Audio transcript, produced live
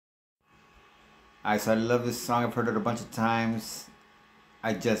So I love this song. I've heard it a bunch of times.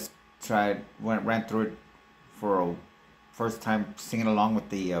 I just ran through it for a first time singing along with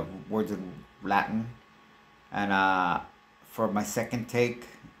the words in Latin. And for my second take,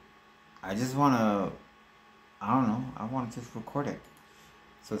 I just want to, I don't know, I want to just record it.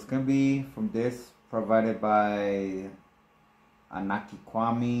 So it's going to be from this, provided by Anaki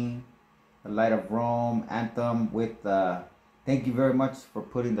Kwame, The Light of Rome, Anthem with thank you very much for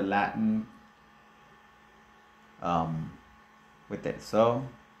putting the Latin with it. So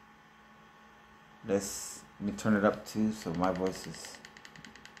let me turn it up too so my voice is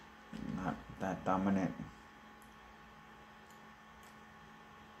not that dominant.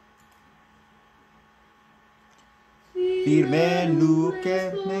 Firme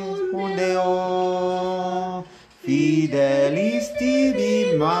nuce fundeo, fidelis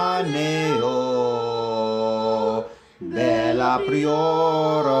tibi maneo, bella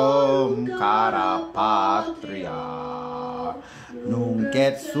priorum cara patria, nunc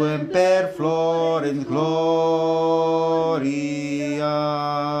et semper florens gloria.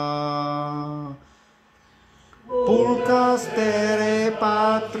 Pulcas terre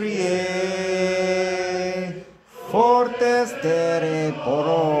patriae, fortes terre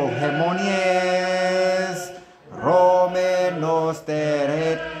poro hegemonies, Rome noster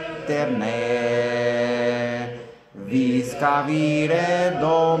eterne, visca vire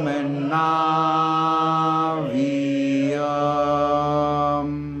dominavium,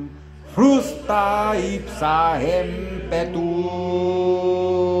 frusta ipsa impetur,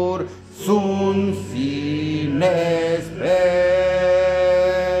 sunt sine spe,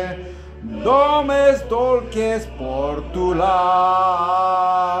 domes dolces portula,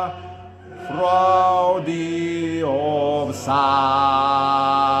 fraudi obsat,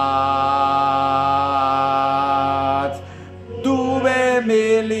 dube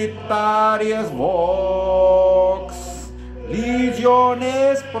militaries vox,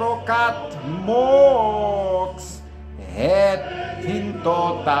 legiones procat mox, et in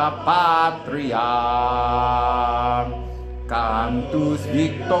tota patria cantus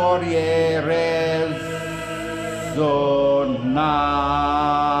victoriae resonant,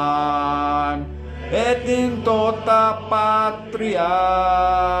 et in tota patria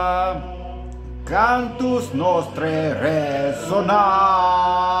cantus nostre resonat,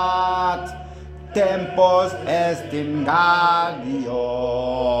 tempos est in Gallium,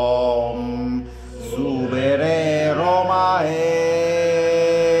 subere Roma et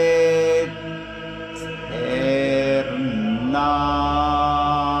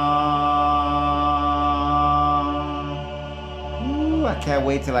I can't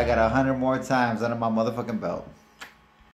wait till I got 100 more times under my motherfucking belt.